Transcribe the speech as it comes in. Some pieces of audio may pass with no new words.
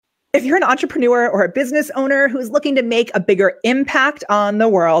If you're an entrepreneur or a business owner who's looking to make a bigger impact on the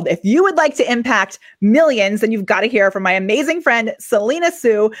world, if you would like to impact millions, then you've got to hear from my amazing friend, Selena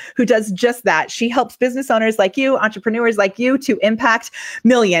Soo, who does just that. She helps business owners like you, entrepreneurs like you, to impact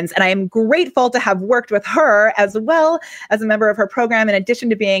millions. And I am grateful to have worked with her as well as a member of her program, in addition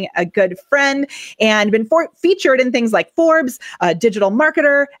to being a good friend, and been featured in things like Forbes, Digital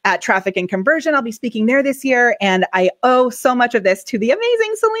Marketer, at Traffic and Conversion. I'll be speaking there this year. And I owe so much of this to the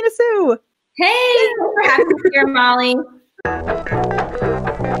amazing Selena Soo. Hey, thanks for having me here, Molly.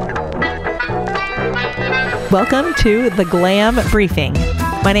 Welcome to the Glam Briefing.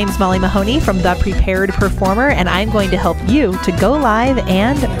 My name is Molly Mahoney from The Prepared Performer, and I'm going to help you to go live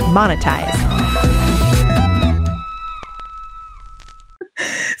and monetize.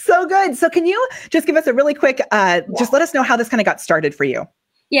 So good. So can you just give us a really quick, just let us know how this kind of got started for you?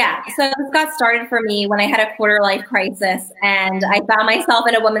 Yeah, so this got started for me when I had a quarter life crisis, and I found myself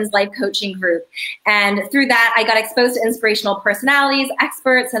in a women's life coaching group. And through that, I got exposed to inspirational personalities,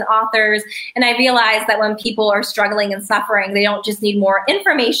 experts, and authors. And I realized that when people are struggling and suffering, they don't just need more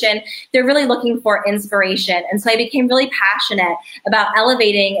information, they're really looking for inspiration. And so I became really passionate about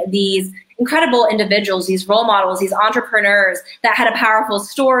elevating these incredible individuals, these role models, these entrepreneurs that had a powerful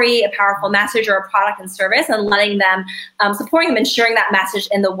story, a powerful message, or a product and service, and letting them, supporting them and sharing that message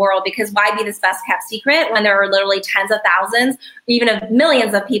in the world. Because why be this best kept secret when there are literally tens of thousands, or even of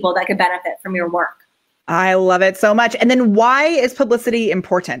millions of people that could benefit from your work? I love it so much. And then why is publicity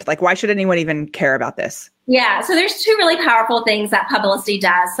important? Like, why should anyone even care about this? Yeah, so there's two really powerful things that publicity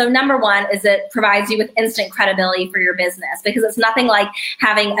does. So number one is it provides you with instant credibility for your business, because it's nothing like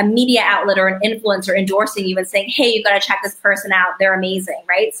having a media outlet or an influencer endorsing you and saying, hey, you've got to check this person out. They're amazing,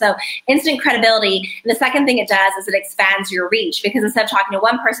 right? So instant credibility. And the second thing it does is it expands your reach, because instead of talking to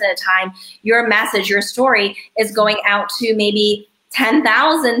one person at a time, your message, your story is going out to maybe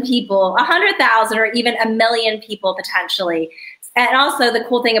 10,000 people, 100,000, or even 1 million people potentially. And also the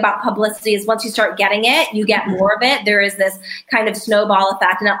cool thing about publicity is once you start getting it, you get more of it. There is this kind of snowball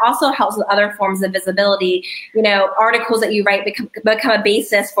effect. And it also helps with other forms of visibility. You know, articles that you write become a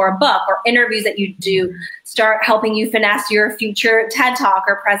basis for a book, or interviews that you do start helping you finesse your future TED Talk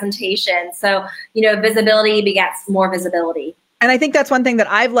or presentation. So, you know, visibility begets more visibility. And I think that's one thing that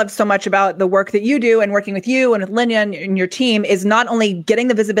I've loved so much about the work that you do and working with you and with Linda and your team, is not only getting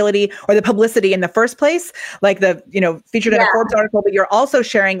the visibility or the publicity in the first place, like the, you know, featured in a Forbes article, but you're also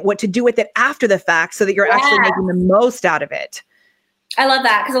sharing what to do with it after the fact so that you're actually making the most out of it. I love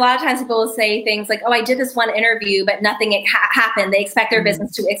that, because a lot of times people will say things like, oh, I did this one interview, but nothing happened. They expect their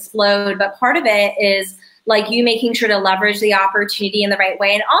business to explode. But part of it is like you making sure to leverage the opportunity in the right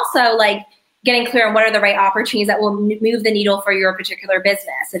way. And also like getting clear on what are the right opportunities that will move the needle for your particular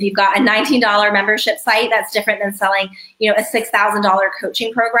business. If you've got a $19 membership site, that's different than selling, you know, a $6,000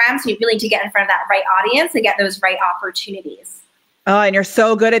 coaching program. So you really need to get in front of that right audience and get those right opportunities. Oh, and you're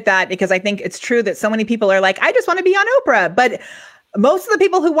so good at that, because I think it's true that so many people are like, I just want to be on Oprah. But most of the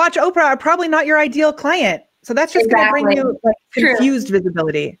people who watch Oprah are probably not your ideal client. So that's just going to bring you like confused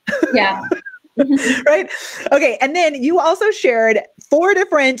visibility. Yeah. Right. Okay. And then you also shared 4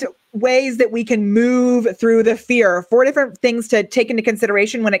 different ways that we can move through the fear, 4 different things to take into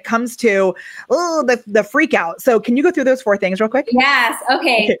consideration when it comes to the freak out. So can you go through those 4 things real quick? Yes.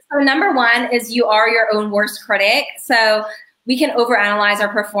 Okay. So number 1 is you are your own worst critic. So we can overanalyze our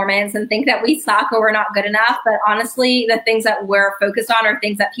performance and think that we suck or we're not good enough. But honestly, the things that we're focused on are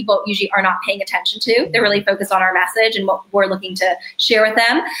things that people usually are not paying attention to. They're really focused on our message and what we're looking to share with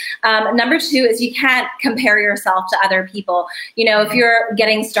them. Number 2 is you can't compare yourself to other people. You know, if you're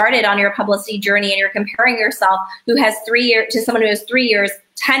getting started on your publicity journey and you're comparing yourself who has 3 years to someone who has 3 years,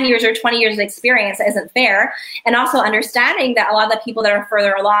 10 years or 20 years of experience, that isn't fair. And also understanding that a lot of the people that are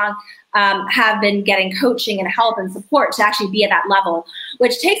further along have been getting coaching and help and support to actually be at that level,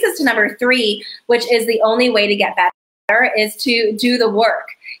 which takes us to number 3, which is the only way to get better, is to do the work.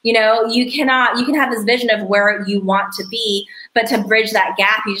 You know, you can have this vision of where you want to be, but to bridge that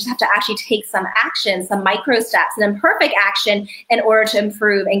gap, you just have to actually take some action, some micro steps, an imperfect action in order to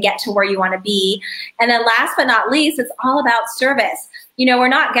improve and get to where you want to be. And then last but not least, it's all about service. You know, we're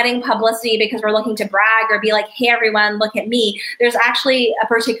not getting publicity because we're looking to brag or be like, hey, everyone, look at me. There's actually a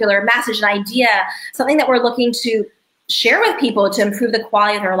particular message, an idea, something that we're looking to share with people to improve the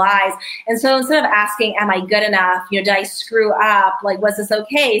quality of their lives. And so instead of asking, am I good enough? You know, did I screw up? Like, was this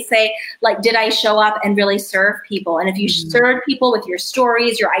okay? Say, like, did I show up and really serve people? And if you serve people with your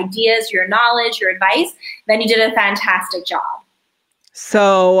stories, your ideas, your knowledge, your advice, then you did a fantastic job.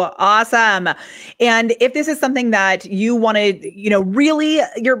 So awesome. And if this is something that you want to, really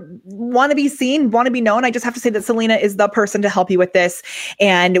want to be seen, want to be known, I just have to say that Selena is the person to help you with this.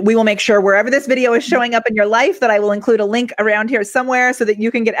 And we will make sure wherever this video is showing up in your life that I will include a link around here somewhere so that you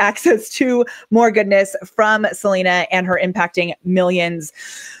can get access to more goodness from Selena and her impacting millions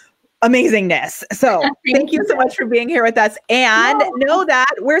amazingness. So thank you so much for being here with us, and know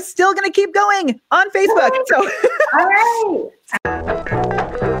that we're still going to keep going on Facebook. So all right.